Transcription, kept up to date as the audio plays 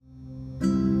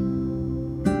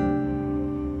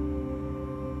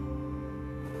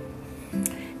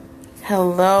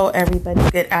Hello, everybody.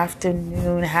 Good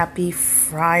afternoon. Happy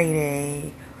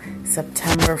Friday,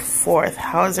 September 4th.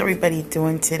 How is everybody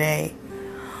doing today?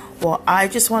 Well, I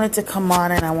just wanted to come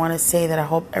on and I want to say that I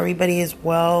hope everybody is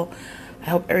well. I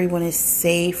hope everyone is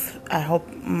safe. I hope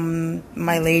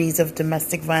my ladies of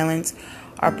domestic violence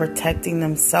are protecting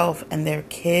themselves and their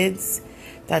kids.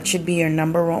 That should be your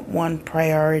number one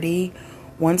priority.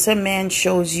 Once a man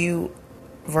shows you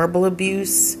verbal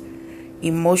abuse,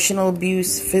 emotional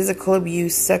abuse, physical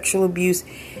abuse, sexual abuse,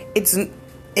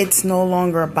 it's no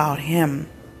longer about him.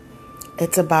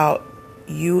 It's about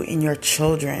you and your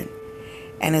children.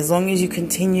 And as long as you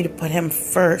continue to put him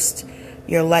first,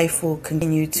 your life will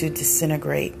continue to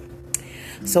disintegrate.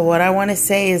 So what I want to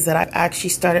say is that I actually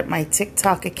started my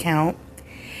TikTok account,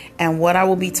 and what I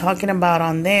will be talking about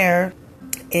on there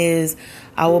is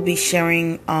I will be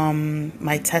sharing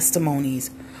my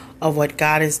testimonies of what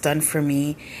God has done for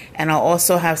me. And I'll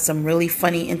also have some really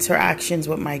funny interactions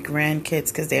with my grandkids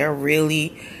because they are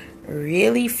really,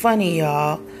 really funny,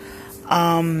 y'all.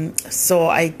 So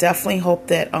I definitely hope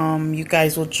that you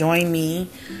guys will join me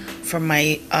for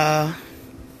my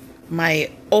my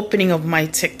opening of my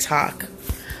TikTok.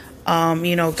 God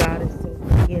is so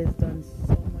good. He has done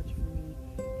so much for me,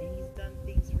 and he's done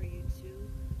things for you too.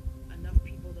 Enough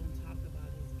people don't talk about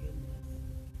his goodness.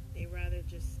 They rather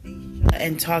just stay shut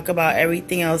and talk about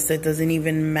everything else that doesn't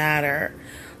even matter.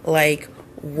 Like,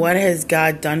 what has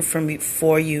God done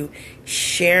for you?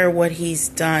 Share what he's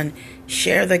done.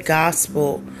 Share the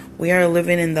gospel. We are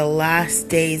living in the last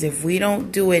days. If we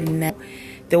don't do it now,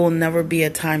 there will never be a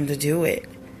time to do it.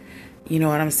 You know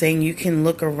what I'm saying? You can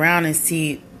look around and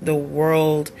see the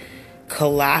world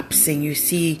collapsing. You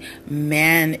see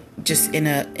man just in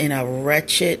a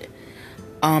wretched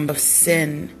of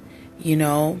sin,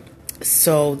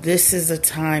 So this is the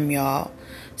time, y'all.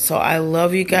 So I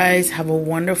love you guys. Have a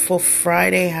wonderful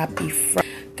Friday. Happy Friday.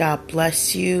 God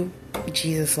bless you.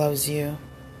 Jesus loves you.